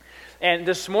And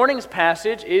this morning's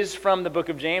passage is from the book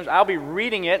of James. I'll be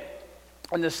reading it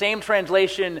in the same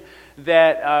translation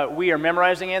that we are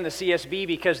memorizing in, the CSB,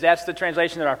 because that's the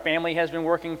translation that our family has been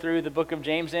working through the book of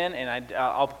James in, and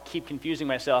I'll keep confusing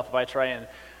myself if I try and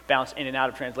bounce in and out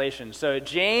of translation. So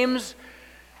James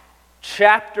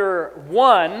chapter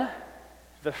 1,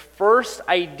 the first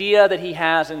idea that he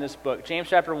has in this book, James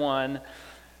chapter 1,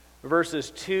 verses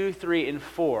 2, 3, and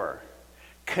 4.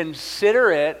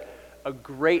 Consider it a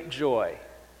great joy,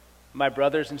 my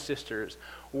brothers and sisters,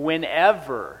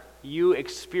 whenever you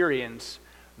experience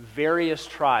various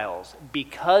trials,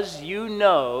 because you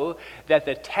know that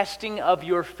the testing of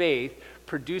your faith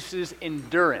produces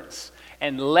endurance.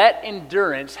 And let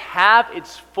endurance have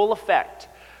its full effect,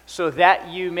 so that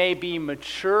you may be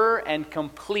mature and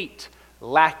complete,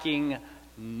 lacking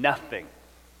nothing.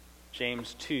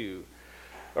 James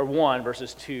 1,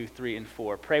 verses 2, 3, and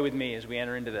 4. Pray with me as we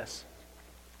enter into this.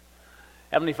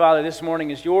 Heavenly Father, this morning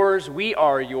is yours, we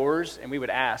are yours, and we would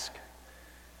ask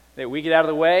that we get out of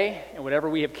the way, and whatever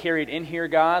we have carried in here,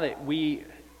 God, that we,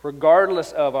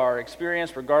 regardless of our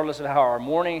experience, regardless of how our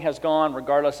morning has gone,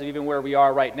 regardless of even where we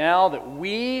are right now, that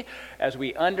we, as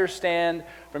we understand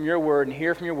from your word and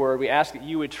hear from your word, we ask that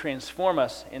you would transform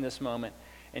us in this moment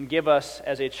and give us,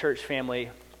 as a church family,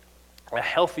 a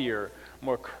healthier,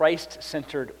 more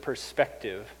Christ-centered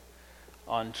perspective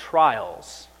on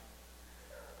trials.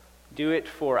 Do it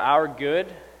for our good.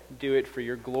 Do it for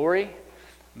your glory.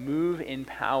 Move in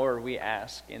power, we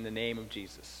ask, in the name of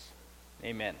Jesus.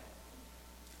 Amen.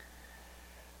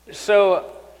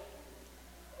 So,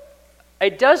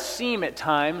 it does seem at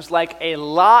times like a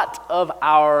lot of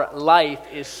our life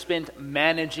is spent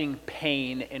managing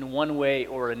pain in one way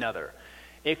or another.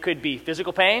 It could be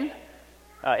physical pain.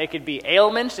 It could be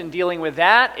ailments and dealing with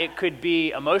that. It could be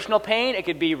emotional pain. It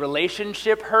could be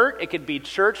relationship hurt. It could be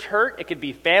church hurt. It could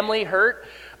be family hurt.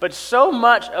 But so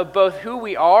much of both who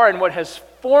we are and what has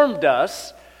formed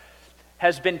us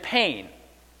has been pain.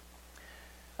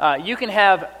 You can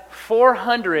have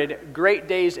 400 great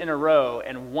days in a row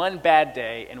and one bad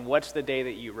day, and what's the day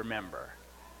that you remember?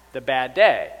 The bad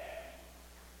day.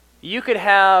 You could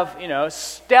have,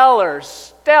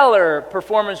 stellar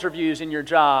performance reviews in your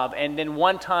job, and then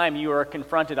one time you are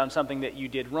confronted on something that you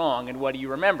did wrong, and what do you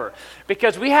remember?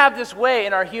 Because we have this way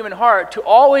in our human heart to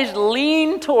always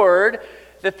lean toward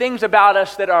the things about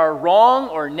us that are wrong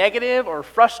or negative or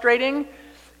frustrating,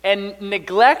 and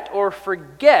neglect or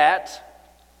forget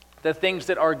the things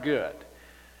that are good.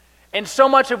 And so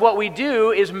much of what we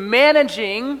do is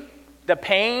managing the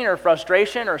pain or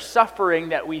frustration or suffering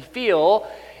that we feel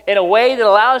in a way that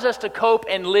allows us to cope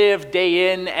and live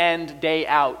day in and day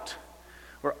out.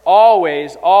 We're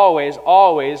always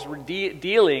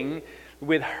dealing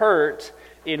with hurt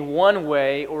in one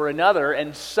way or another,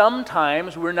 and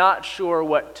sometimes we're not sure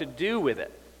what to do with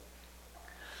it.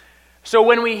 So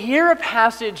when we hear a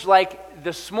passage like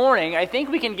this morning, I think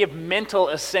we can give mental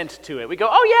assent to it. We go,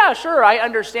 oh yeah, sure, I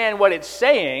understand what it's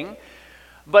saying.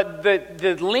 But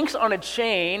the links on a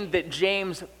chain that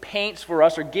James paints for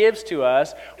us or gives to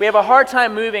us, we have a hard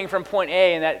time moving from point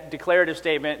A in that declarative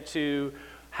statement to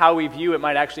how we view it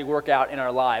might actually work out in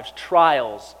our lives.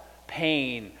 Trials,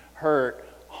 pain, hurt,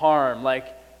 harm,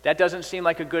 that doesn't seem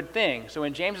like a good thing. So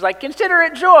when James is like, consider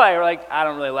it joy, we're like, I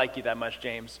don't really like you that much,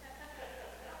 James.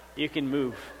 You can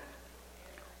move.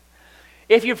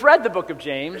 If you've read the book of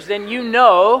James, then you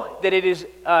know that it is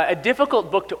a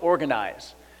difficult book to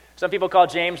organize. Some people call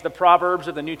James the Proverbs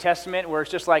of the New Testament, where it's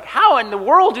just like, how in the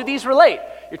world do these relate?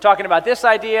 You're talking about this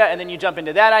idea, and then you jump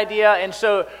into that idea. And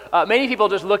so many people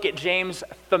just look at James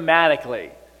thematically.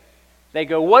 They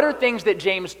go, what are things that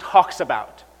James talks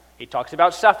about? He talks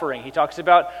about suffering. He talks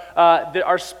about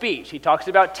our speech. He talks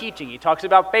about teaching. He talks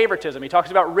about favoritism. He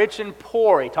talks about rich and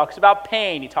poor. He talks about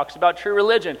pain. He talks about true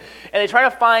religion. And they try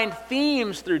to find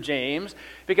themes through James,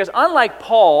 because unlike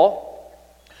Paul,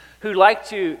 who liked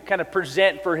to kind of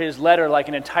present for his letter like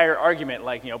an entire argument,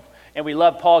 and we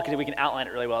love Paul because we can outline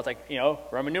it really well. It's like,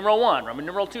 Roman numeral 1, Roman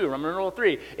numeral 2, Roman numeral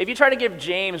 3. If you try to give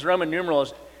James Roman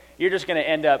numerals, you're just going to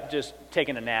end up just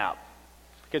taking a nap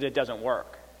because it doesn't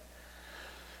work.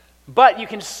 But you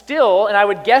can still, and I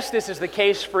would guess this is the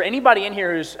case for anybody in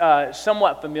here who's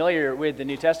somewhat familiar with the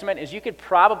New Testament, is you could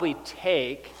probably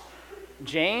take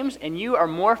James, and you are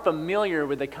more familiar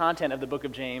with the content of the book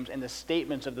of James and the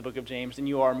statements of the book of James than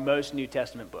you are most New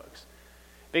Testament books.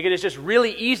 Because it's just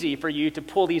really easy for you to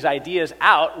pull these ideas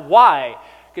out. Why?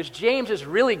 Because James is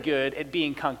really good at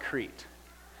being concrete.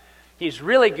 He's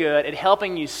really good at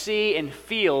helping you see and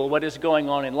feel what is going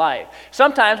on in life.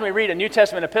 Sometimes when we read a New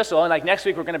Testament epistle, and next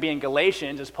week we're going to be in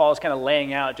Galatians as Paul is kind of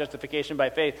laying out justification by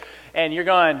faith, and you're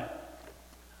going,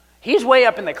 He's way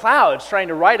up in the clouds trying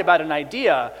to write about an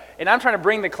idea, and I'm trying to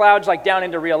bring the clouds like down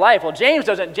into real life. Well, James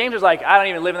doesn't. James is like, I don't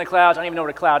even live in the clouds. I don't even know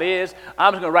what a cloud is.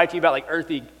 I'm just going to write to you about like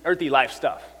earthy life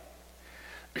stuff.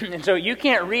 And so you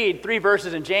can't read 3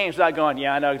 verses in James without going,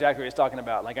 yeah, I know exactly what he's talking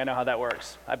about. Like, I know how that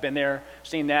works. I've been there,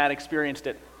 seen that, experienced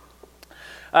it.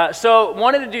 So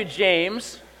wanted to do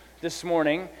James this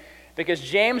morning because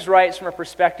James writes from a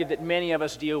perspective that many of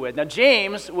us deal with. Now,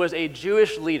 James was a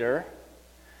Jewish leader,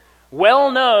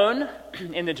 well known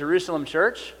in the Jerusalem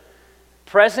church,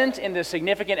 present in the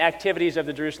significant activities of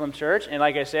the Jerusalem church, and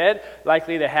like I said,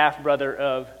 likely the half-brother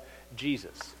of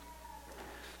Jesus.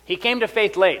 He came to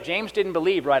faith late. James didn't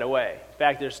believe right away. In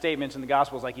fact, there's statements in the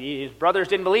Gospels like his brothers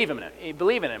didn't believe in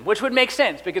him, which would make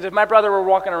sense, because if my brother were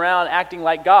walking around acting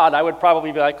like God, I would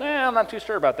probably be like, I'm not too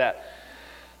sure about that.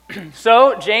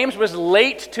 So James was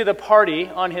late to the party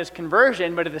on his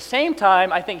conversion, but at the same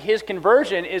time, I think his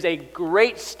conversion is a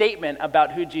great statement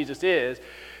about who Jesus is,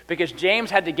 because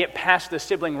James had to get past the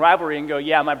sibling rivalry and go,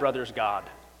 yeah, my brother's God.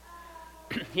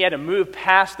 He had to move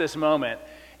past this moment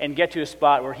and get to a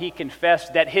spot where he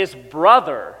confessed that his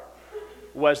brother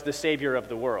was the Savior of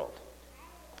the world.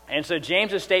 And so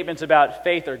James's statements about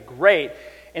faith are great,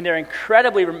 and they're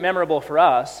incredibly memorable for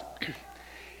us.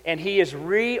 And he is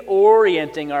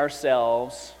reorienting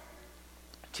ourselves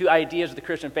to ideas of the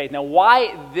Christian faith. Now,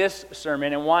 why this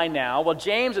sermon and why now? Well,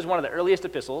 James is one of the earliest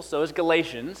epistles, so is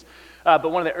Galatians,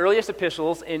 but one of the earliest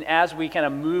epistles as we kind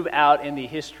of move out in the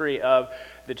history of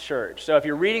the church. So if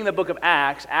you're reading the book of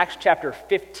Acts, Acts chapter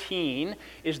 15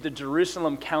 is the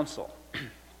Jerusalem Council.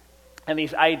 And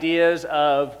these ideas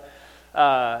of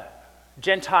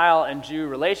Gentile and Jew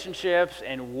relationships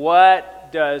and what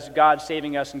does God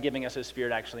saving us and giving us His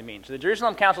Spirit actually mean. So the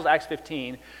Jerusalem Council is Acts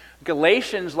 15.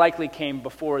 Galatians likely came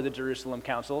before the Jerusalem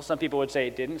Council. Some people would say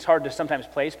it didn't. It's hard to sometimes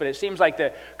place, but it seems like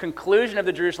the conclusion of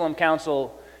the Jerusalem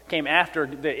Council came after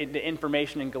the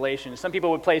information in Galatians. Some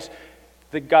people would place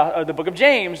the book of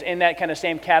James in that kind of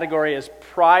same category as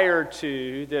prior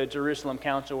to the Jerusalem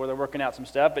Council where they're working out some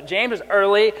stuff. But James is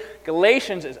early.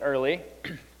 Galatians is early.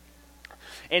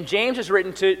 And James is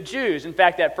written to Jews. In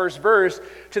fact, that first verse,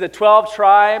 to the 12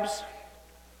 tribes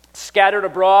scattered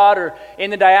abroad or in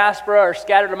the diaspora or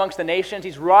scattered amongst the nations,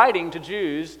 he's writing to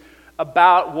Jews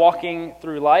about walking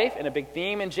through life. And a big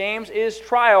theme in James is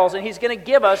trials. And he's going to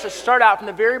give us, let's start out from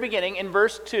the very beginning in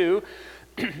verse 2,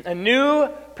 a new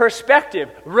perspective.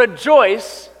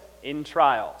 Rejoice in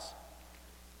trials.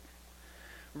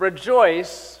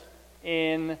 Rejoice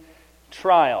in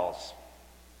trials.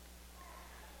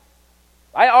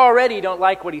 I already don't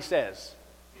like what he says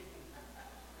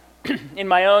in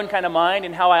my own kind of mind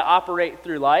and how I operate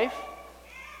through life,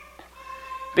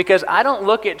 because I don't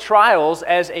look at trials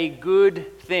as a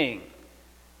good thing.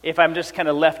 If I'm just kind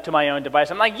of left to my own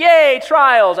device, I'm like, yay,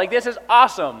 trials, like this is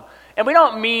awesome. And we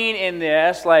don't mean in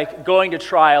this like going to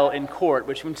trial in court,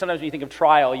 which sometimes when you think of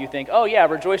trial, you think, oh yeah,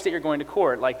 rejoice that you're going to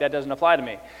court. Like that doesn't apply to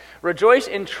me. Rejoice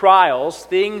in trials,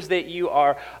 things that you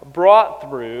are brought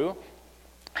through,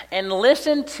 and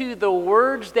listen to the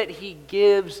words that he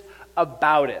gives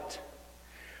about it.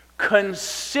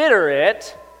 Consider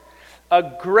it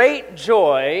a great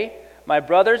joy, my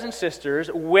brothers and sisters,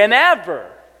 whenever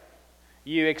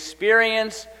you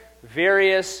experience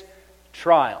various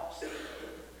trials.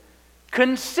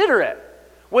 Consider it,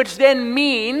 which then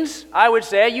means, I would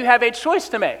say, you have a choice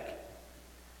to make.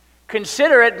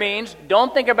 Consider it means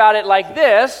don't think about it like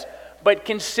this, but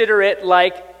consider it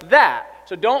like that.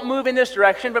 So don't move in this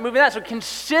direction, but move in that. So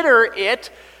consider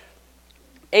it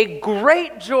a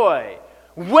great joy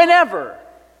whenever,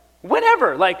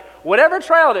 like whatever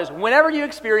trial it is, whenever you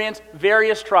experience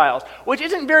various trials, which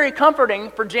isn't very comforting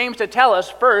for James to tell us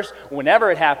first,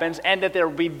 whenever it happens, and that there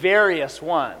will be various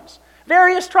ones.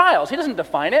 Various trials. He doesn't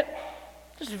define it.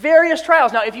 Just various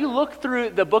trials. Now, if you look through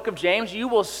the book of James, you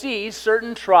will see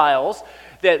certain trials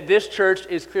that this church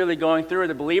is clearly going through, or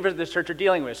the believers of this church are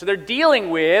dealing with. So they're dealing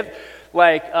with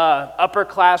like upper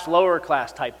class, lower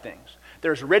class type things.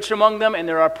 There's rich among them and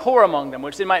there are poor among them,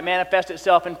 which then might manifest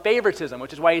itself in favoritism,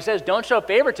 which is why he says don't show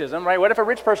favoritism, right? What if a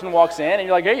rich person walks in and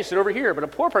you're like, hey, you sit over here, but a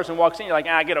poor person walks in, you're like,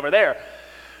 get over there,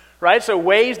 right? So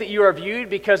ways that you are viewed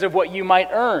because of what you might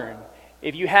earn.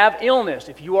 If you have illness,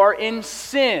 if you are in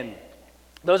sin,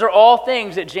 those are all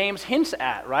things that James hints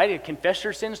at, right? Confess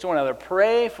your sins to one another.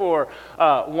 Pray for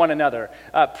one another.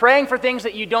 Praying for things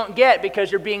that you don't get because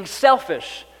you're being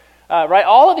selfish. Right?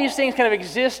 All of these things kind of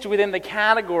exist within the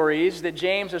categories that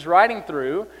James is writing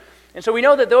through. And so we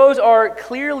know that those are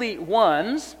clearly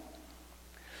ones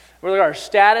regarding our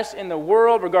status in the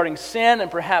world, regarding sin and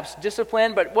perhaps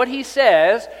discipline. But what he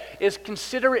says is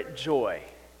consider it joy.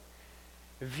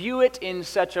 view it in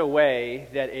such a way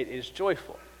that it is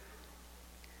joyful.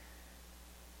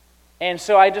 And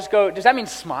so I just go, does that mean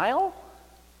smile?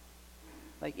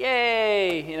 Like,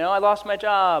 yay, I lost my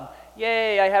job.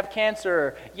 Yay, I have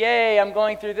cancer. Yay, I'm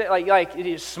going through this. Like,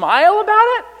 you smile about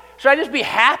it? Should I just be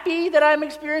happy that I'm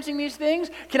experiencing these things?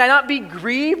 Can I not be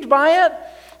grieved by it?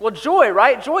 Well, joy,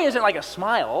 right? Joy isn't like a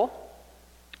smile.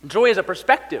 Joy is a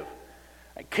perspective.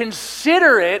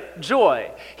 Consider it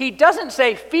joy. He doesn't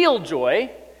say feel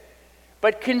joy,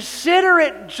 but consider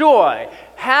it joy.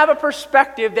 Have a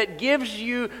perspective that gives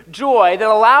you joy, that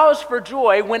allows for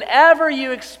joy whenever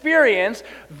you experience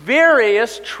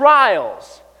various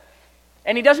trials.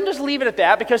 And he doesn't just leave it at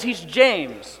that because he's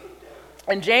James.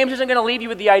 And James isn't going to leave you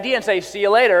with the idea and say, see you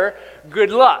later,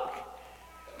 good luck.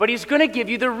 But he's going to give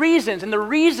you the reasons, and the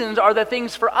reasons are the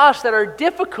things for us that are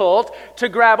difficult to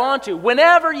grab onto.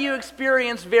 Whenever you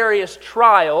experience various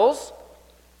trials,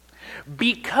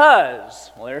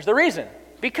 because, well, there's the reason,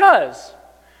 because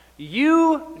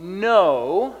you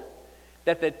know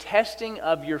that the testing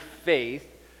of your faith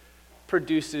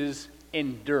produces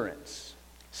endurance,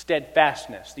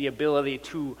 steadfastness, the ability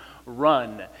to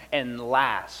run and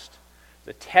last.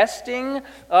 The testing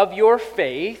of your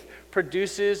faith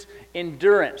produces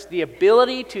endurance, the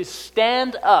ability to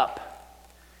stand up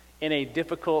in a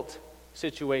difficult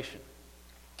situation.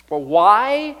 Well,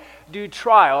 why do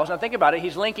trials, now think about it,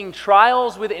 he's linking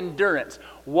trials with endurance.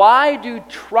 Why do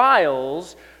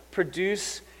trials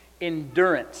produce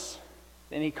endurance?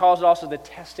 And he calls it also the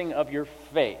testing of your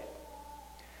faith.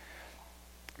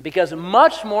 Because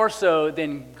much more so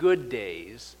than good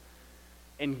days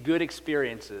and good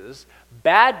experiences,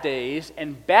 bad days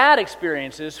and bad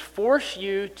experiences force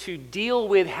you to deal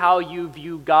with how you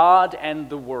view God and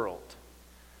the world.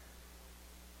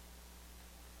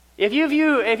 If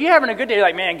you're having a good day, you're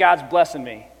like, man, God's blessing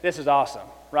me. This is awesome,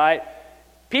 right?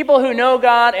 People who know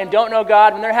God and don't know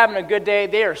God, when they're having a good day,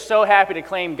 they are so happy to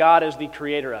claim God as the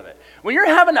creator of it. When you're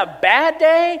having a bad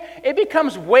day, it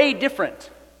becomes way different.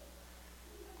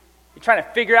 You're trying to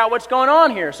figure out what's going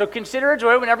on here. So consider it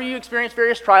joy whenever you experience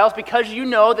various trials, because you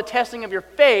know the testing of your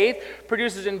faith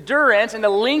produces endurance, and the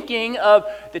linking of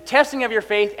the testing of your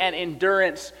faith and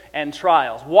endurance and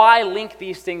trials. Why link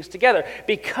these things together?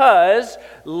 Because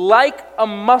like a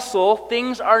muscle,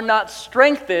 things are not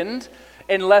strengthened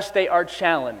unless they are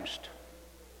challenged.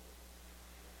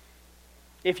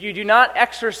 If you do not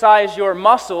exercise your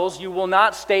muscles, you will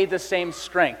not stay the same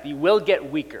strength. You will get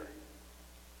weaker.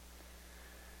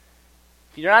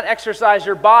 If you do not exercise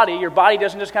your body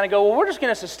doesn't just kind of go, well, we're just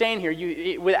going to sustain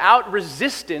here. Without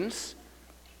resistance,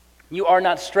 you are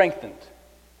not strengthened.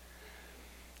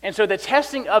 And so the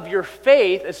testing of your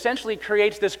faith essentially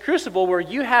creates this crucible where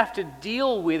you have to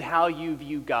deal with how you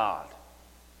view God.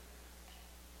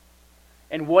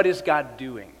 And what is God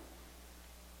doing?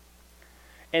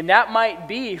 And that might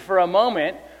be for a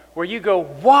moment where you go,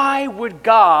 why would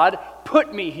God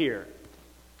put me here?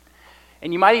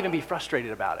 And you might even be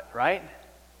frustrated about it, right?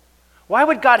 Why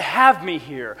would God have me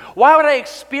here? Why would I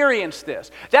experience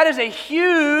this? That is a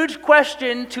huge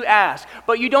question to ask,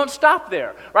 but you don't stop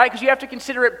there, right? Because you have to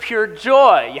consider it pure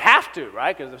joy. You have to,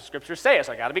 right? Because the scriptures say it,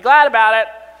 so I got to be glad about it.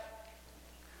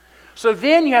 So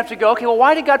then you have to go, okay, well,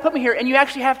 why did God put me here? And you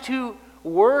actually have to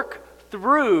work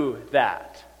through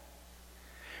that.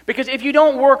 Because if you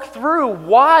don't work through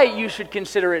why you should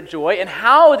consider it joy and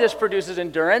how this produces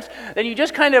endurance, then you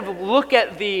just kind of look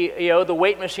at the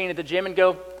weight machine at the gym and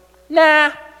go,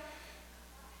 nah,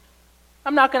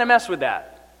 I'm not going to mess with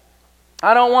that.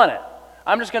 I don't want it.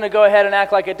 I'm just going to go ahead and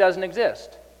act like it doesn't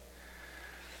exist.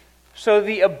 So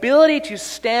the ability to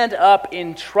stand up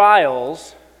in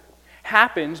trials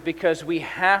happens because we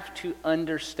have to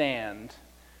understand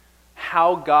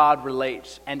how God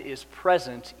relates and is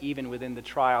present even within the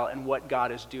trial and what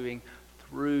God is doing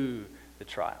through the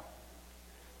trial.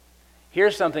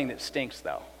 Here's something that stinks,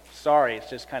 though. Sorry, it's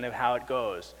just kind of how it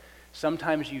goes.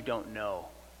 Sometimes you don't know.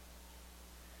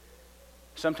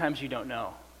 Sometimes you don't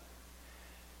know.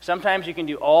 Sometimes you can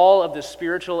do all of the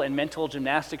spiritual and mental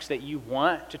gymnastics that you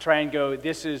want to try and go,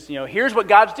 this is, here's what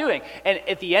God's doing. And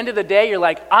at the end of the day, you're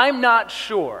like, I'm not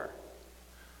sure.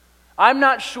 I'm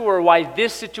not sure why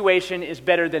this situation is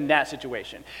better than that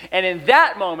situation. And in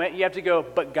that moment, you have to go,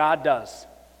 but God does.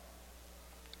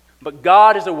 But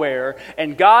God is aware,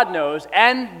 and God knows,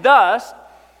 and thus,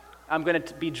 I'm going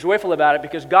to be joyful about it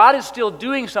because God is still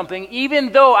doing something,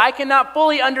 even though I cannot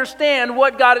fully understand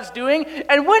what God is doing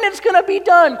and when it's going to be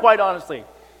done, quite honestly.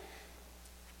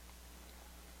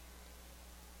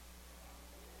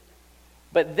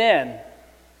 But then,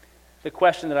 the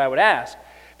question that I would ask,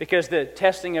 because the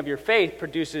testing of your faith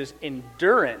produces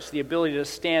endurance, the ability to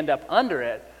stand up under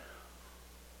it,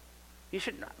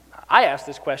 I ask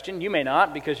this question, you may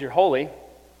not because you're holy.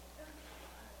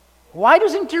 Why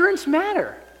does endurance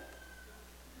matter?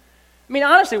 I mean,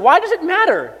 honestly, why does it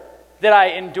matter that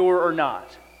I endure or not?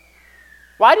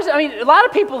 A lot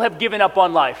of people have given up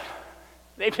on life.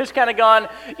 They've just kind of gone,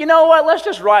 you know what, let's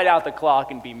just ride out the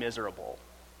clock and be miserable.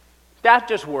 That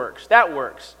just works. That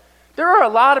works. There are a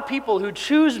lot of people who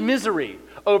choose misery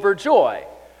over joy.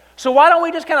 So why don't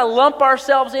we just kind of lump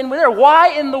ourselves in with there?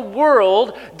 Why in the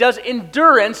world does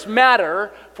endurance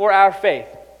matter for our faith?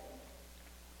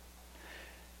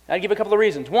 I'll give a couple of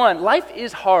reasons. One, life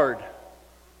is hard.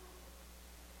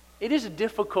 It is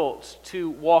difficult to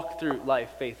walk through life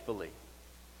faithfully.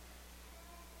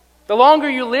 The longer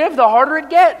you live, the harder it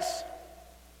gets.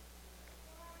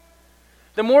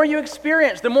 The more you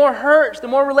experience, the more hurts, the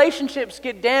more relationships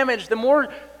get damaged, the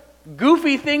more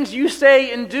goofy things you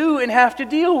say and do and have to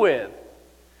deal with.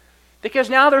 Because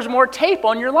now there's more tape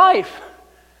on your life.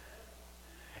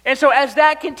 And so as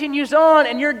that continues on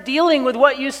and you're dealing with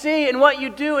what you see and what you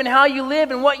do and how you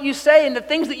live and what you say and the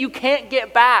things that you can't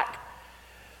get back,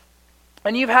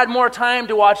 and you've had more time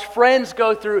to watch friends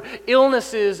go through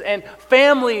illnesses and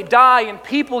family die and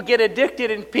people get addicted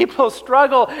and people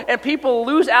struggle and people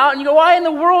lose out, and you go, why in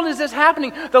the world is this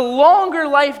happening? The longer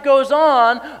life goes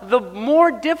on, the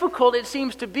more difficult it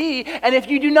seems to be. And if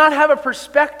you do not have a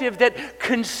perspective that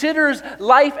considers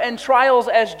life and trials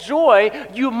as joy,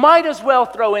 you might as well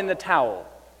throw in the towel.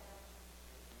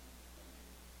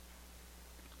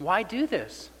 Why do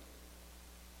this?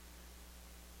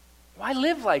 Why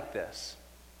live like this?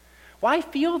 Why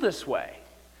feel this way?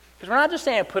 Because we're not just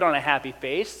saying put on a happy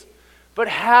face, but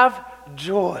have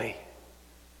joy.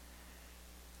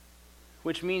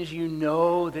 Which means you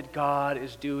know that God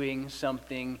is doing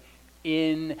something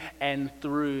in and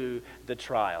through the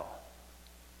trial.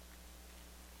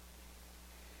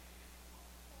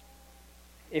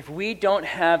 If we don't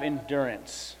have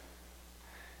endurance,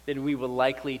 then we will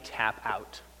likely tap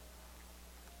out.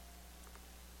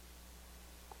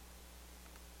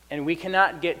 And we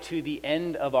cannot get to the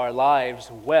end of our lives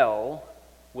well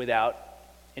without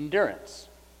endurance.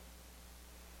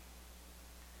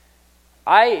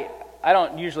 I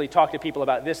don't usually talk to people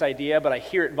about this idea, but I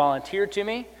hear it volunteered to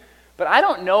me. But I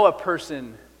don't know a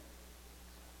person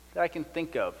that I can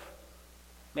think of.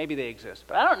 Maybe they exist.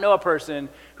 But I don't know a person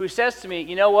who says to me,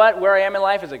 you know what, where I am in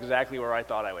life is exactly where I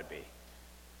thought I would be.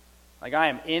 Like I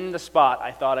am in the spot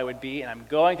I thought I would be, and I'm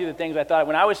going through the things I thought.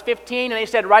 When I was 15 and they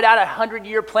said, write out a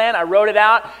 100-year plan, I wrote it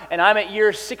out, and I'm at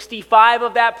year 65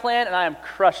 of that plan, and I am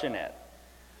crushing it.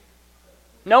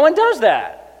 No one does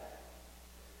that.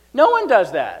 No one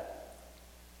does that.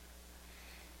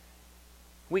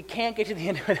 We can't get to the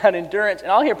end without endurance.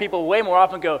 And I'll hear people way more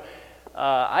often go,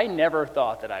 I never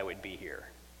thought that I would be here.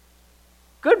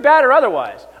 Good, bad, or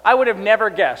otherwise. I would have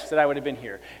never guessed that I would have been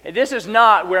here. This is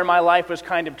not where my life was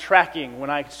kind of tracking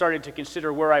when I started to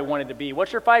consider where I wanted to be.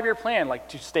 What's your 5-year plan? Like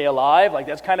to stay alive? Like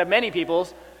that's kind of many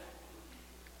people's.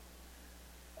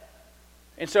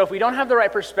 And so if we don't have the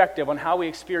right perspective on how we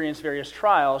experience various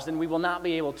trials, then we will not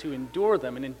be able to endure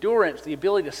them. And endurance, the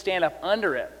ability to stand up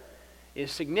under it,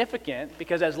 is significant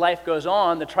because as life goes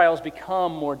on, the trials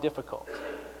become more difficult.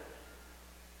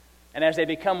 And as they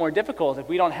become more difficult, if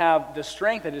we don't have the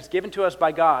strength that is given to us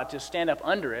by God to stand up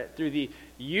under it through the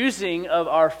using of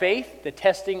our faith, the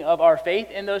testing of our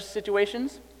faith in those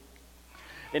situations,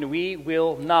 then we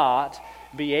will not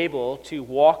be able to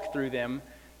walk through them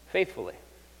faithfully.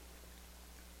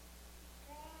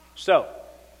 So,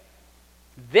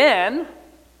 then,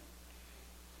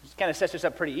 this kind of sets us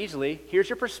up pretty easily. Here's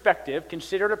your perspective.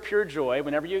 Consider it a pure joy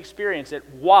whenever you experience it.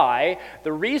 Why?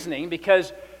 The reasoning,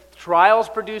 because trials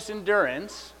produce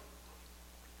endurance,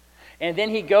 and then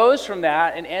he goes from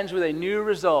that and ends with a new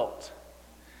result.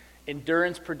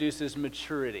 Endurance produces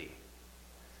maturity.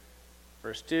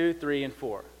 Verse 2, 3, and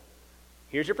 4.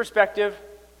 Here's your perspective.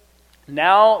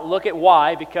 Now look at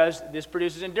why, because this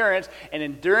produces endurance, and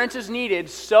endurance is needed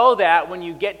so that when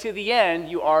you get to the end,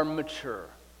 you are mature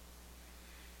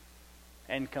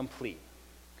and complete.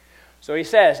 So he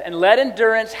says, and let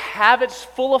endurance have its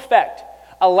full effect.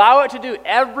 Allow it to do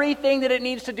everything that it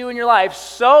needs to do in your life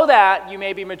so that you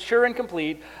may be mature and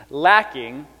complete,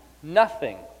 lacking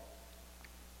nothing.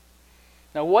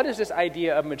 Now, what is this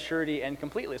idea of maturity and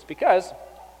completeness? Because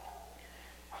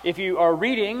if you are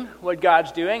reading what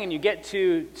God's doing and you get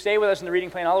to stay with us in the reading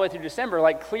plan all the way through December,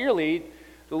 like clearly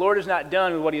the Lord is not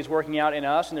done with what he is working out in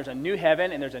us, and there's a new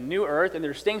heaven and there's a new earth and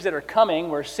there's things that are coming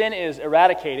where sin is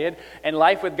eradicated and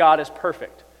life with God is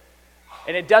perfect.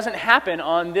 And it doesn't happen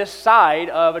on this side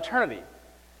of eternity.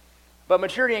 But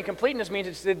maturity and completeness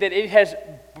means that it has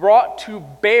brought to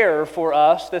bear for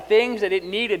us the things that it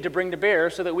needed to bring to bear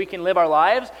so that we can live our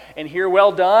lives and hear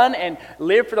well done and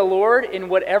live for the Lord in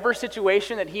whatever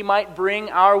situation that he might bring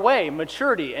our way.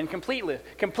 Maturity and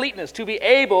completeness, to be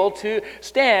able to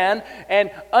stand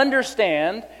and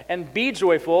understand and be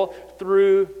joyful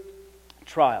through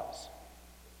trials.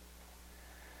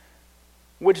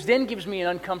 Which then gives me an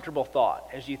uncomfortable thought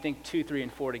as you think 2, 3,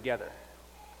 and 4 together.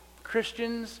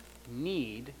 Christians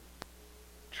need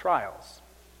trials.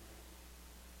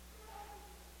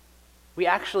 We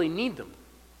actually need them.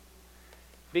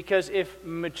 Because if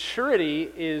maturity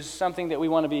is something that we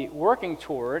want to be working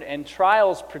toward, and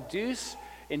trials produce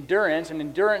endurance, and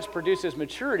endurance produces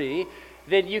maturity,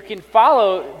 then you can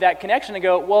follow that connection and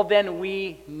go, well, then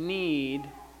we need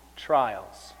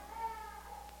trials.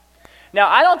 Now,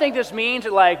 I don't think this means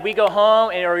that, like, we go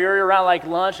home or you're around, like,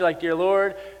 lunch, you're like, dear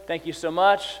Lord, thank you so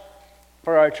much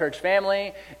for our church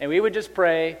family, and we would just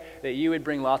pray that you would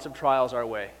bring lots of trials our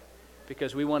way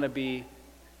because we want to be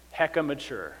hecka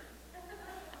mature,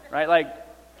 right? Like,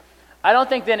 I don't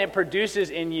think then it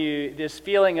produces in you this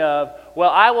feeling of,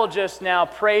 well, I will just now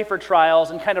pray for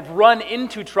trials and kind of run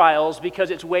into trials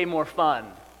because it's way more fun.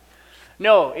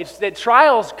 No, it's that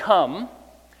trials come.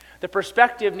 The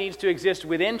perspective needs to exist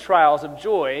within trials of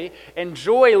joy, and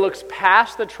joy looks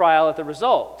past the trial at the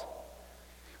result.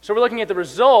 So we're looking at the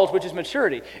result, which is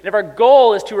maturity. And if our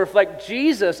goal is to reflect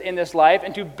Jesus in this life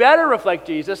and to better reflect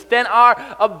Jesus, then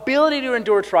our ability to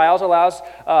endure trials allows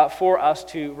for us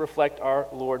to reflect our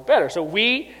Lord better. So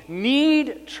we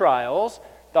need trials,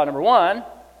 thought number one.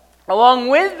 Along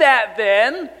with that,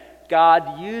 then,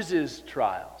 God uses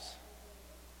trials.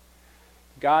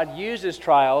 God uses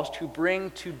trials to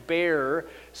bring to bear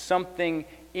something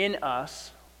in us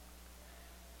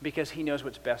because he knows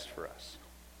what's best for us.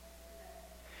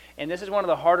 And this is one of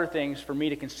the harder things for me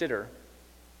to consider,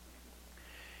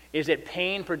 is that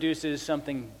pain produces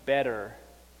something better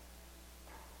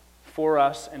for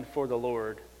us and for the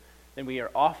Lord than we are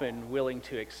often willing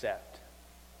to accept.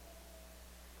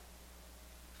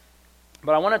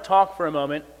 But I want to talk for a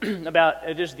moment about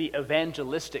just the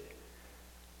evangelistic,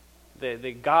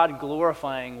 the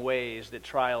God-glorifying ways that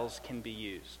trials can be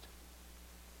used.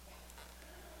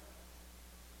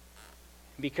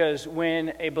 Because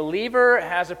when a believer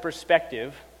has a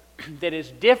perspective that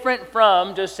is different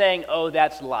from just saying, oh,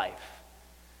 that's life.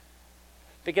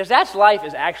 Because that's life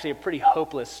is actually a pretty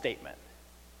hopeless statement.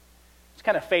 It's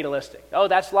kind of fatalistic. Oh,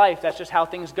 that's life. That's just how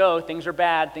things go. Things are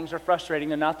bad. Things are frustrating.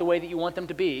 They're not the way that you want them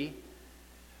to be.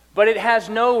 But it has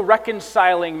no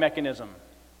reconciling mechanism.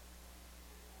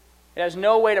 It has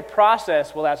no way to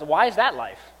process, well, why is that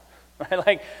life? Right?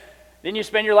 Like, then you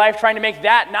spend your life trying to make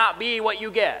that not be what you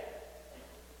get.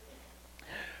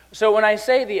 So when I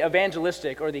say the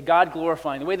evangelistic or the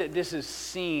God-glorifying, the way that this is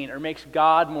seen or makes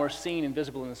God more seen and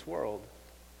visible in this world,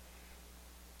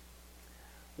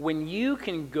 when you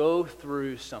can go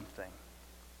through something,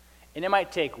 and it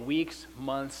might take weeks,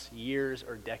 months, years,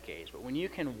 or decades, but when you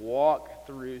can walk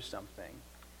through something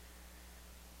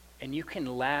and you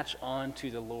can latch on to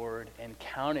the Lord and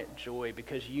count it joy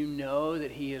because you know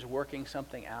that he is working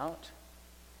something out,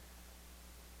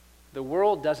 the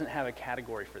world doesn't have a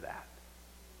category for that.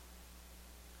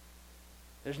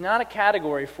 There's not a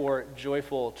category for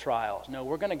joyful trials. No,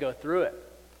 we're going to go through it,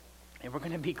 and we're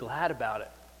going to be glad about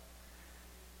it.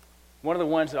 One of the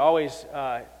ones that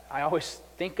I always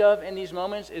think of in these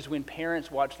moments is when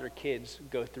parents watch their kids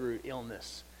go through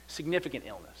illness, significant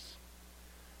illness.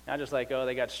 Not just like, oh,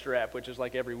 they got strep, which is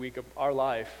like every week of our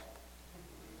life.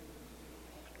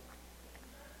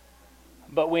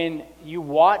 But when you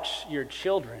watch your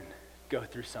children go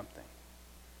through something,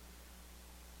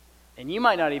 and you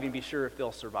might not even be sure if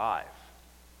they'll survive.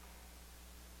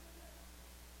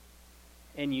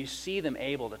 And you see them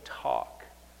able to talk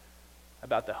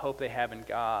about the hope they have in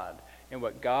God and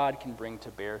what God can bring to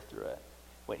bear through it,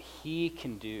 what he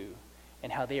can do,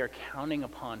 and how they are counting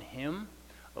upon him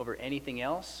over anything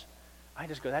else. I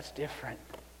just go, that's different.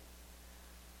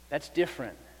 That's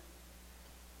different.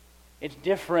 It's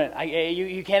different.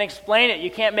 You can't explain it. You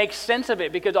can't make sense of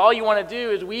it because all you want to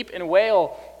do is weep and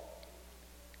wail.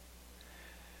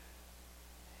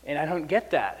 And I don't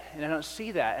get that, and I don't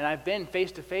see that. And I've been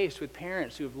face to face with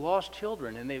parents who have lost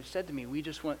children, and they've said to me, we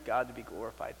just want God to be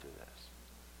glorified through this.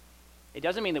 It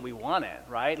doesn't mean that we want it,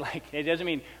 right? Like, it doesn't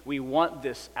mean we want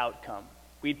this outcome.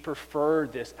 We'd prefer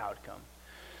this outcome.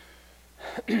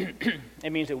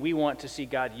 It means that we want to see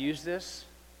God use this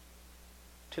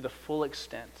to the full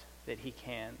extent that he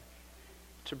can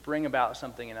to bring about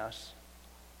something in us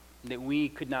that we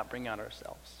could not bring out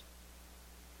ourselves.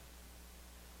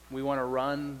 We want to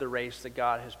run the race that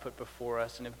God has put before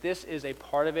us. And if this is a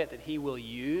part of it that he will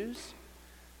use,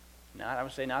 I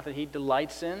would say not that he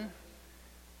delights in,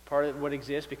 part of what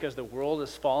exists because the world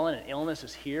has fallen and illness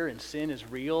is here and sin is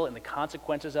real and the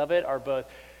consequences of it are both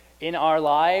in our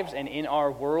lives and in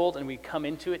our world, and we come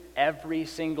into it every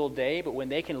single day. But when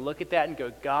they can look at that and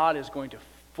go, God is going to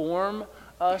form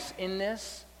us in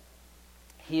this,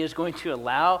 he is going to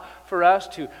allow for us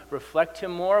to reflect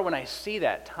him more. When I see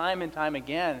that time and time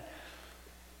again,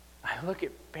 I look at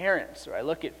parents or I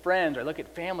look at friends or I look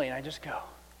at family and I just go,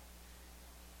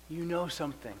 you know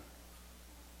something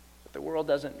that the world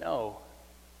doesn't know.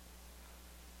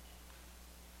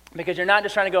 Because you're not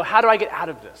just trying to go, how do I get out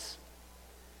of this?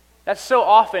 That's so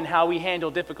often how we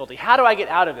handle difficulty. How do I get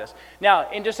out of this?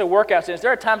 Now, in just a workout sense,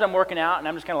 there are times I'm working out and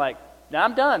I'm just kind of like, no,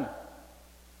 I'm done.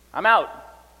 I'm out.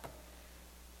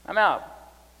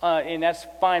 And that's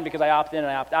fine because I opt in and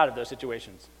I opt out of those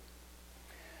situations.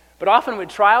 But often with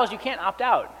trials, you can't opt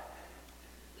out.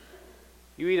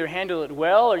 You either handle it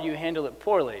well or you handle it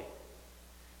poorly.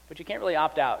 But you can't really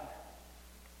opt out.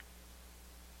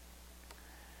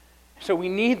 So we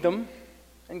need them,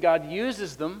 and God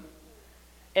uses them,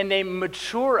 and they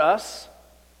mature us.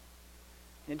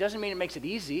 And it doesn't mean it makes it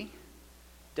easy.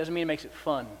 It doesn't mean it makes it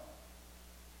fun.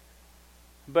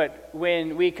 But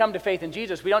when we come to faith in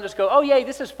Jesus, we don't just go, oh, yay,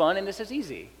 this is fun and this is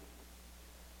easy.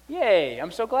 Yay,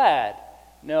 I'm so glad.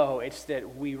 No, it's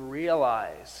that we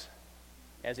realize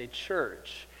as a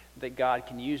church that God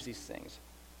can use these things.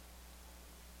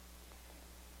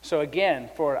 So again,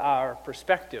 for our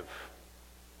perspective,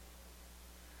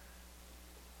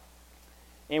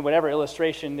 in whatever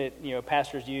illustration that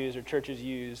pastors use or churches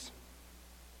use,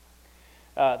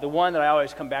 the one that I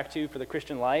always come back to for the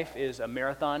Christian life is a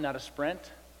marathon, not a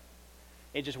sprint.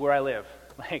 It's just where I live.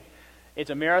 It's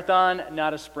a marathon,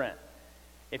 not a sprint.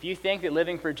 If you think that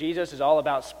living for Jesus is all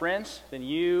about sprints, then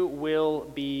you will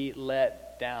be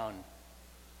let down.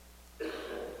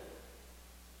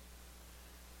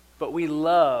 But we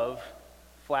love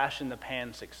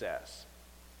flash-in-the-pan success.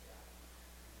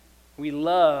 We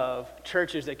love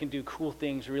churches that can do cool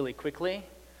things really quickly,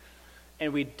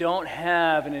 and we don't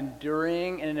have an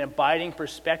enduring and an abiding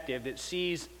perspective that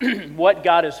sees what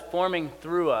God is forming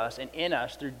through us and in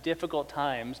us through difficult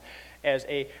times as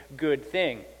a good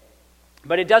thing.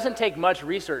 But it doesn't take much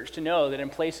research to know that in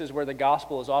places where the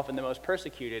gospel is often the most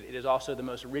persecuted, it is also the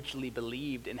most richly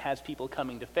believed and has people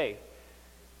coming to faith.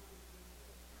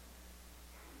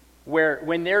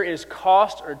 When there is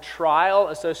cost or trial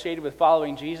associated with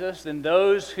following Jesus, then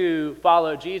those who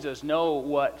follow Jesus know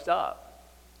what's up.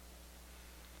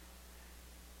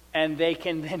 And they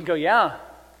can then go, yeah,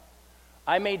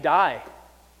 I may die.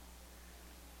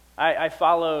 I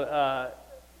follow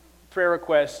prayer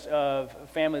requests of a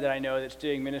family that I know that's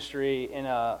doing ministry in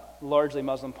a largely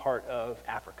Muslim part of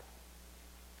Africa.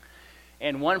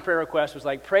 And one prayer request was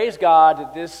like, praise God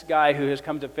that this guy who has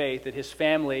come to faith, that his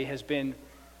family has been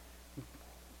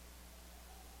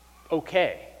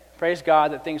okay. Praise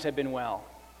God that things have been well.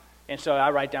 And so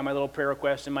I write down my little prayer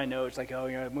request in my notes, like,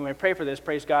 when I pray for this,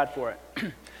 praise God for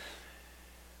it.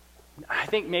 I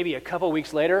think maybe a couple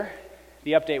weeks later,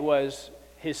 the update was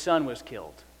his son was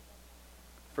killed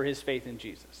for his faith in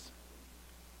Jesus.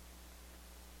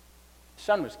 His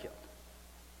son was killed.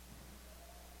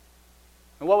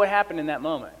 And what would happen in that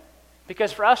moment?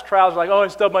 Because for us, trials are like, oh, I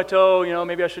stubbed my toe,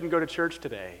 maybe I shouldn't go to church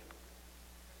today.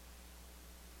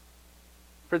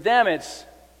 For them, it's,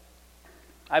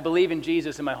 I believe in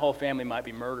Jesus and my whole family might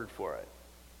be murdered for it.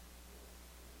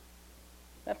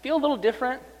 Does that feel a little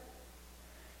different?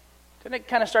 Doesn't it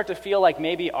kind of start to feel like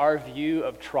maybe our view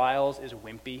of trials is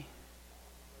wimpy?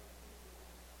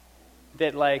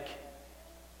 That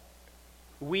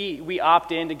we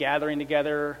opt in to gathering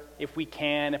together if we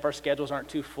can, if our schedules aren't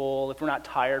too full, if we're not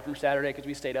tired from Saturday because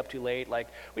we stayed up too late,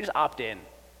 we just opt in.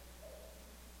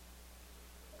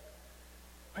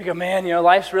 We go, man,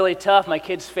 life's really tough. My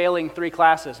kid's failing 3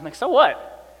 classes. I'm like, so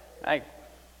what?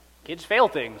 Kids fail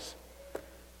things.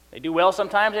 They do well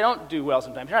sometimes, they don't do well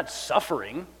sometimes. You're not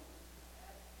suffering.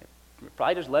 You're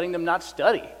probably just letting them not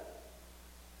study.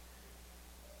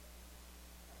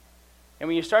 And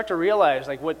when you start to realize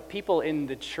what people in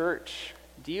the church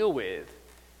deal with,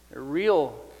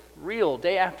 real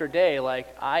day after day,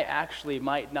 I actually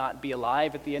might not be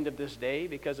alive at the end of this day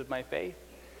because of my faith,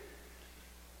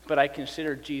 but I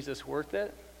consider Jesus worth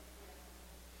it,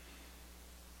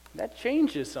 that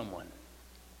changes someone.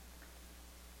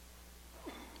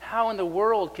 how in the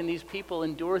world can these people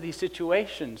endure these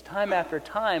situations time after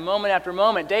time, moment after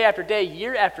moment, day after day,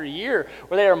 year after year,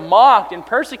 where they are mocked and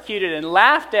persecuted and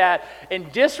laughed at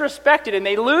and disrespected, and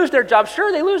they lose their jobs?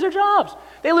 Sure, they lose their jobs.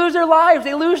 They lose their lives.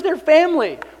 They lose their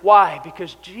family. Why?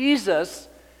 Because Jesus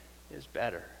is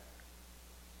better.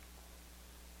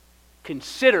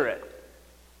 Consider it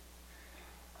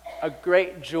a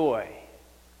great joy,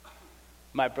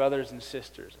 my brothers and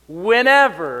sisters,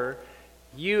 whenever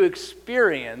you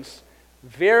experience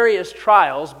various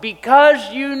trials,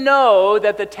 because you know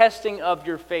that the testing of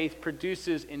your faith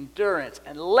produces endurance.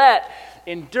 And let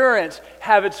endurance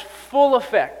have its full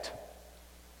effect,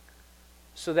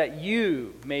 so that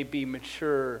you may be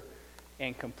mature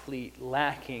and complete,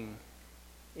 lacking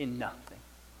in nothing.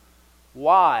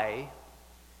 Why,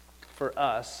 for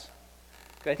us?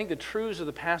 Because I think the truths of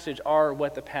the passage are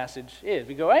what the passage is.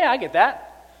 We go, hey, I get that.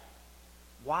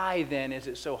 Why then is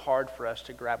it so hard for us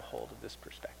to grab hold of this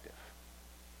perspective?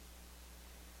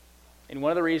 And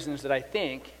one of the reasons that I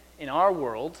think in our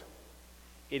world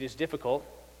it is difficult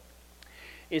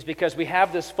is because we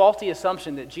have this faulty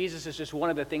assumption that Jesus is just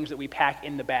one of the things that we pack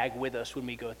in the bag with us when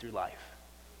we go through life.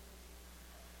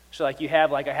 So I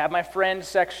have my friends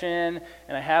section,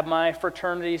 and I have my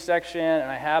fraternity section, and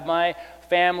I have my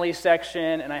family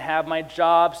section, and I have my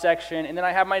job section, and then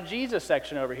I have my Jesus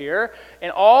section over here. And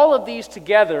all of these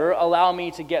together allow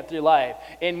me to get through life.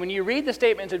 And when you read the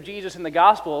statements of Jesus in the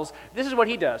Gospels, this is what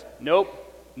he does.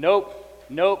 Nope, nope,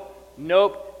 nope,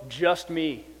 nope, just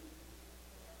me.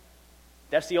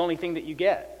 That's the only thing that you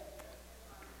get.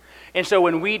 And so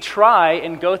when we try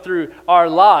and go through our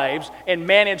lives and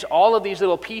manage all of these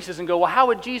little pieces and go, well, how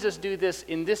would Jesus do this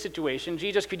in this situation?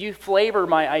 Jesus, could you flavor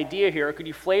my idea here? Could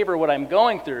you flavor what I'm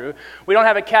going through? We don't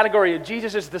have a category of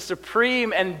Jesus is the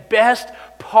supreme and best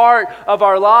part of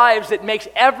our lives that makes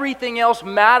everything else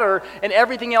matter and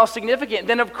everything else significant.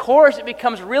 Then, of course, it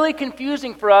becomes really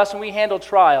confusing for us when we handle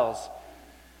trials.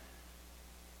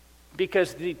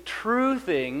 Because the true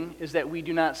thing is that we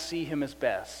do not see him as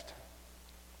best.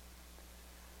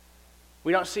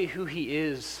 We don't see who he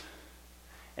is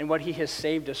and what he has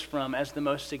saved us from as the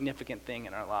most significant thing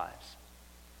in our lives,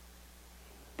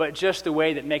 but just the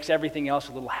way that makes everything else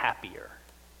a little happier.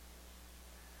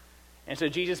 And so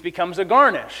Jesus becomes a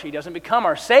garnish. He doesn't become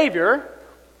our Savior.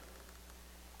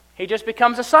 He just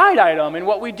becomes a side item in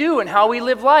what we do and how we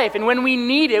live life. And when we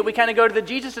need it, we kind of go to the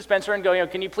Jesus dispenser and go,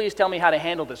 can you please tell me how to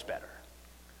handle this better?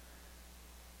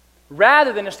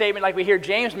 Rather than a statement like we hear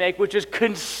James make, which is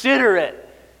consider it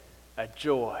a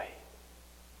joy.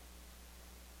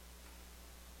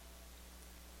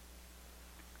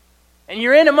 And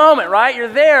you're in a moment, right? You're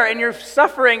there and you're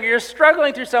suffering, or you're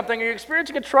struggling through something, or you're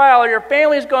experiencing a trial, or your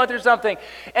family is going through something,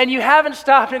 and you haven't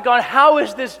stopped and gone, how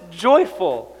is this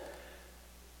joyful?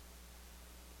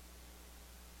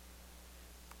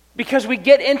 Because we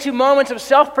get into moments of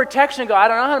self-protection and go, I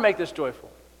don't know how to make this joyful.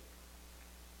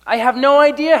 I have no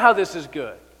idea how this is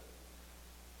good.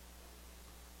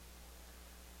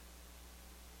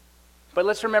 But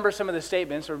let's remember some of the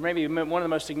statements, or maybe one of the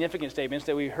most significant statements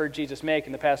that we heard Jesus make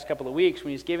in the past couple of weeks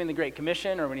when he's giving the Great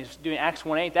Commission, or when he's doing Acts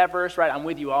 1:8, that verse, right? I'm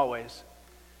with you always.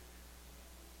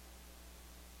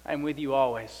 I'm with you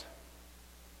always.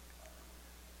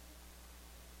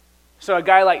 So a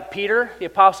guy like Peter, the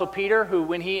Apostle Peter, who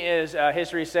when he is,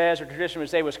 history says, or tradition would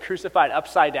say, was crucified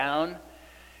upside down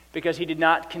because he did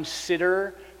not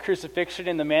consider crucifixion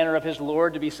in the manner of his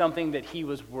Lord to be something that he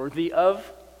was worthy of.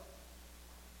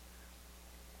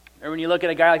 Or when you look at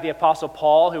a guy like the Apostle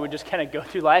Paul, who would just kind of go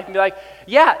through life and be like,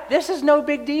 yeah, this is no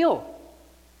big deal.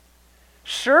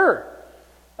 Sure,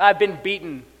 I've been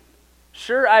beaten.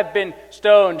 Sure, I've been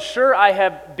stoned. Sure, I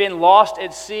have been lost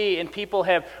at sea and people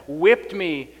have whipped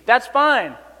me. That's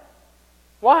fine.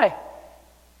 Why?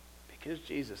 Because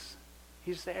Jesus,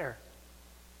 he's there.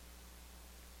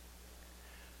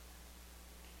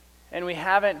 And we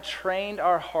haven't trained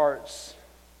our hearts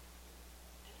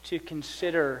to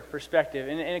consider perspective.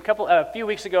 And a few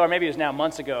weeks ago, or maybe it was now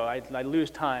months ago, I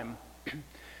lose time.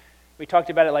 We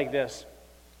talked about it like this.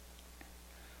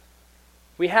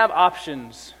 We have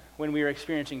options when we are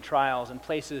experiencing trials and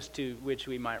places to which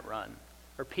we might run,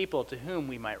 or people to whom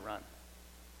we might run.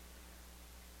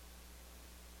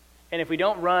 And if we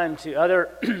don't run to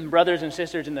other brothers and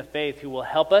sisters in the faith who will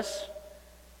help us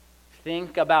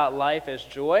think about life as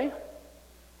joy,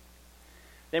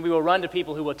 then we will run to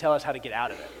people who will tell us how to get out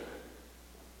of it.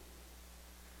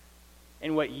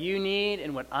 And what you need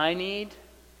and what I need,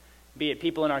 be it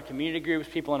people in our community groups,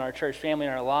 people in our church family,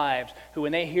 in our lives, who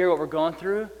when they hear what we're going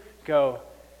through, go,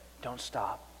 don't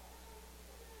stop.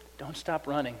 Don't stop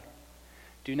running.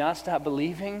 Do not stop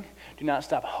believing. Do not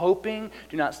stop hoping.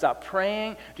 Do not stop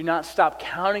praying. Do not stop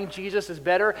counting Jesus as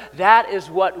better. That is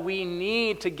what we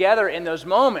need together in those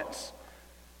moments.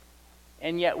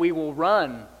 And yet we will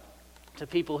run to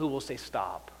people who will say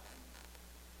stop.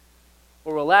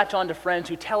 Or we'll latch on to friends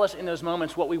who tell us in those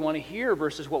moments what we want to hear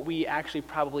versus what we actually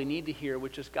probably need to hear,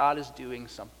 which is God is doing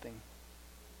something.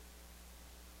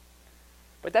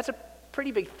 But that's a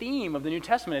pretty big theme of the New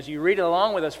Testament as you read it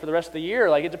along with us for the rest of the year.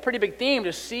 Like, it's a pretty big theme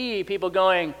to see people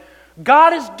going,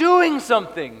 God is doing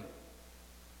something.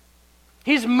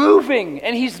 He's moving,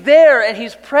 and He's there, and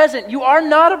He's present. You are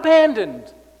not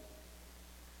abandoned.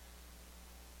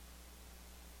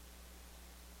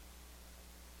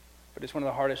 But it's one of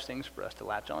the hardest things for us to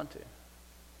latch onto.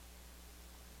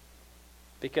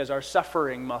 Because our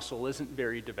suffering muscle isn't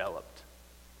very developed.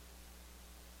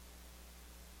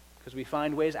 Because we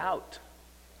find ways out.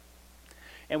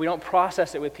 And we don't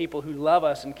process it with people who love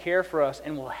us and care for us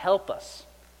and will help us.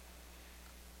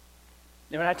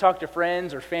 And when I talk to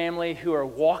friends or family who are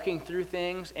walking through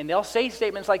things, and they'll say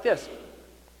statements like this: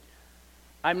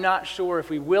 I'm not sure if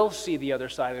we will see the other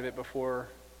side of it before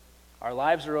our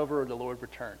lives are over or the Lord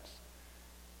returns.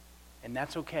 And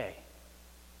that's okay.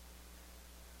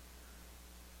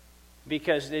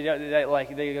 Because they go,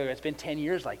 it's been 10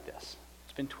 years like this.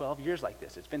 It's been 12 years like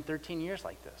this. It's been 13 years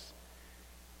like this.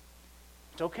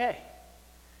 It's okay.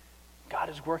 God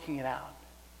is working it out.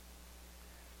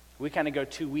 We kind of go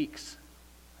 2 weeks.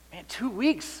 Man, 2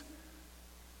 weeks?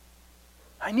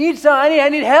 I need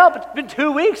help. It's been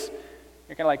 2 weeks.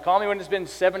 You're kind of like, call me when it's been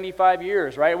 75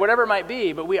 years, right? Whatever it might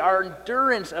be. But our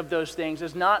endurance of those things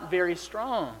is not very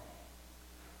strong.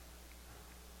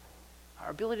 Our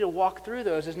ability to walk through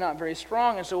those is not very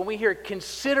strong. And so when we hear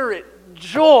consider it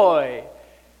joy,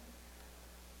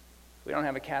 we don't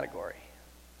have a category.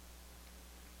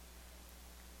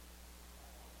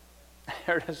 I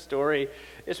heard a story,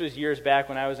 this was years back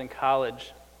when I was in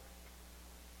college,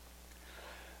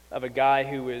 of a guy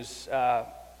who was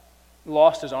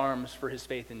lost his arms for his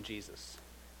faith in Jesus.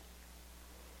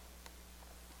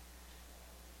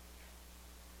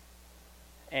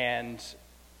 And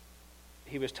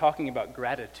he was talking about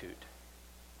gratitude.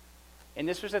 And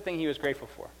this was the thing he was grateful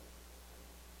for.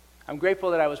 I'm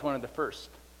grateful that I was one of the first.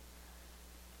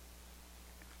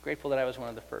 Grateful that I was one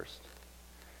of the first.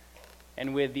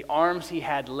 And with the arms he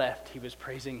had left, he was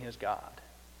praising his God.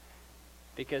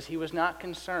 Because he was not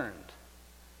concerned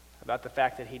about the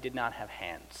fact that he did not have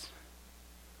hands.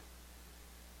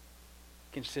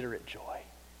 Consider it joy.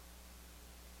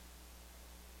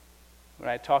 When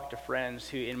I talk to friends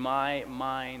who in my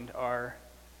mind are,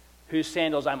 whose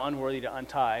sandals I'm unworthy to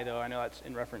untie, though I know that's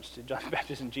in reference to John the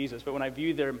Baptist and Jesus, but when I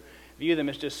view them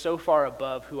as just so far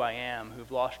above who I am,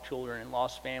 who've lost children and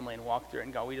lost family and walked through it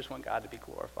and go, we just want God to be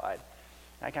glorified.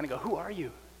 And I kind of go, who are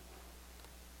you?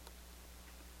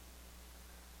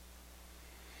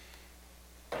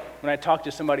 When I talk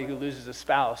to somebody who loses a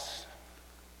spouse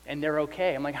and they're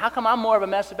okay, I'm like, how come I'm more of a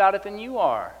mess about it than you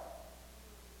are?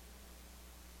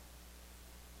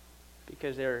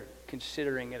 Because they're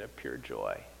considering it a pure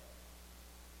joy.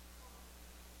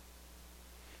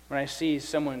 When I see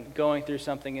someone going through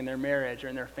something in their marriage or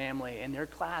in their family and they're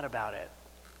glad about it,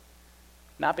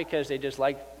 not because they just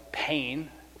like pain,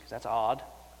 because that's odd,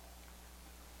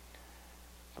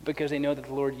 but because they know that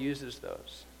the Lord uses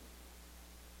those.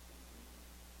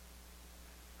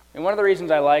 And one of the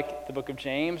reasons I like the book of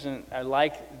James and I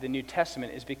like the New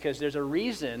Testament is because there's a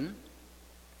reason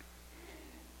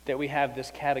that we have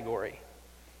this category.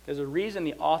 There's a reason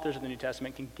the authors of the New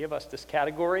Testament can give us this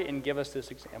category and give us this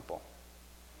example.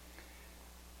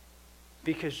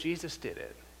 Because Jesus did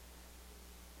it.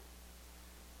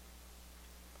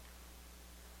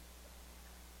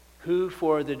 Who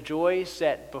for the joy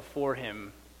set before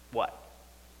him, what?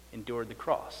 Endured the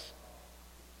cross.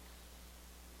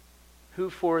 Who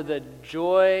for the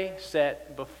joy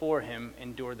set before him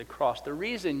endured the cross. The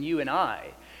reason you and I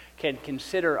can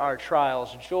consider our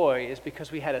trials joy is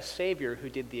because we had a Savior who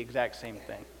did the exact same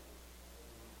thing.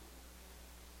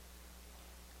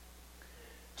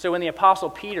 So when the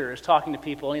Apostle Peter is talking to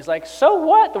people and he's like, so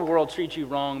what the world treats you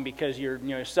wrong because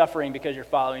you're suffering because you're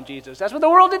following Jesus? That's what the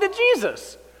world did to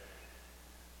Jesus.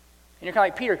 And you're kind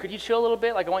of like, Peter, could you chill a little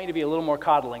bit? Like, I want you to be a little more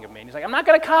coddling of me. And he's like, I'm not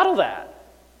going to coddle that.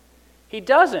 He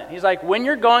doesn't. He's like, when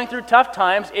you're going through tough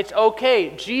times, it's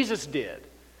okay. Jesus did.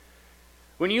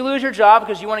 When you lose your job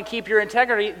because you want to keep your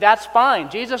integrity, that's fine.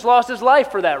 Jesus lost his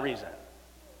life for that reason.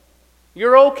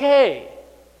 You're okay.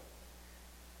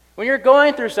 When you're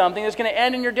going through something that's going to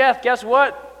end in your death, guess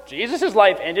what? Jesus'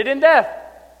 life ended in death.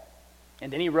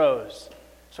 And then he rose.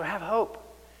 So have hope.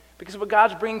 Because what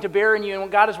God's bringing to bear in you and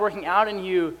what God is working out in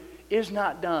you is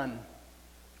not done.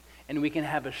 And we can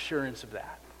have assurance of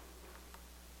that.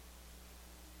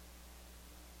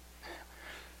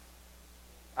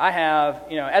 I have,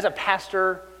 as a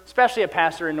pastor, especially a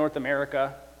pastor in North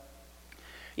America,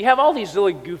 you have all these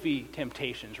really goofy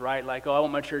temptations, right? Like, I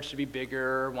want my church to be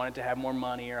bigger, or I want it to have more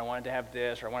money, or I want it to have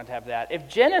this, or I want it to have that. If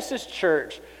Genesis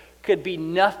Church could be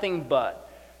nothing but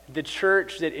the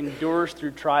church that endures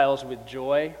through trials with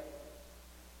joy,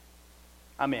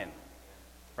 I'm in,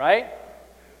 right?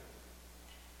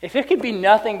 If it could be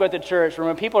nothing but the church where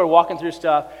when people are walking through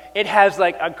stuff, it has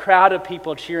like a crowd of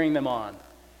people cheering them on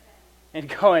and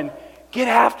going, get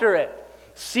after it.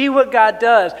 See what God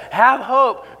does. Have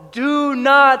hope. Do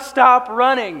not stop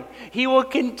running. He will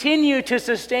continue to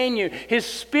sustain you. His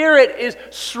Spirit is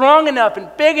strong enough and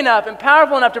big enough and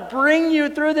powerful enough to bring you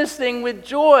through this thing with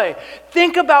joy.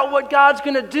 Think about what God's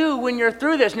going to do when you're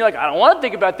through this. And you're like, I don't want to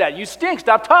think about that. You stink.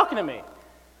 Stop talking to me.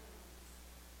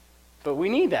 But we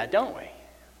need that, don't we?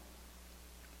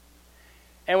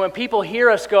 And when people hear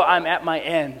us go, I'm at my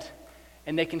end,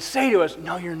 and they can say to us,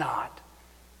 no, you're not.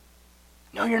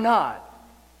 No, you're not.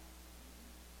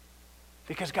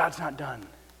 Because God's not done.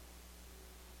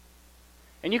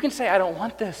 And you can say, I don't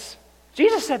want this.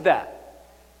 Jesus said that.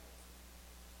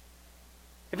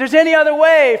 If there's any other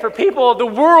way for people, the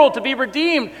world, to be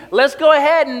redeemed, let's go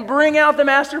ahead and bring out the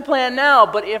master plan now.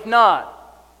 But if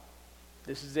not,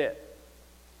 this is it.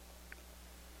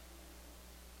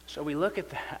 So we look at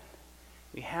that.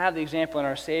 We have the example in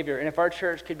our Savior. And if our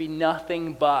church could be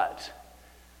nothing but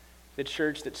the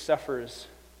church that suffers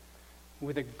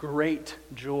with a great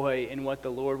joy in what the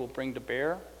Lord will bring to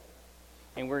bear,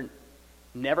 and we're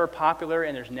never popular,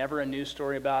 and there's never a news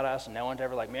story about us, and no one's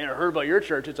ever like, man, I heard about your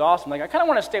church, it's awesome. Like, I kind of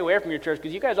want to stay away from your church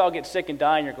because you guys all get sick and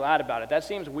die and you're glad about it. That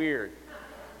seems weird.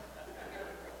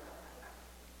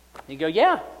 You go,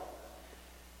 yeah,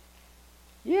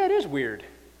 it is weird.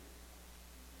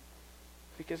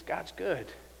 Because God's good.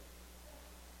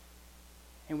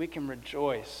 And we can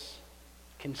rejoice.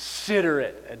 Consider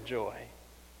it a joy.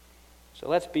 So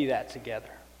let's be that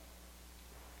together.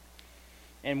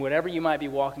 And whatever you might be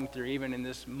walking through, even in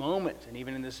this moment and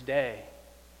even in this day,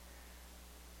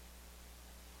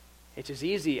 it's as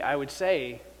easy, I would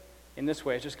say, in this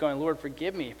way, it's just going, Lord,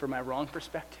 forgive me for my wrong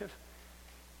perspective.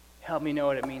 Help me know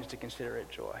what it means to consider it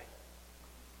joy.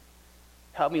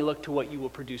 Help me look to what you will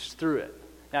produce through it,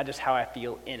 not just how I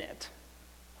feel in it.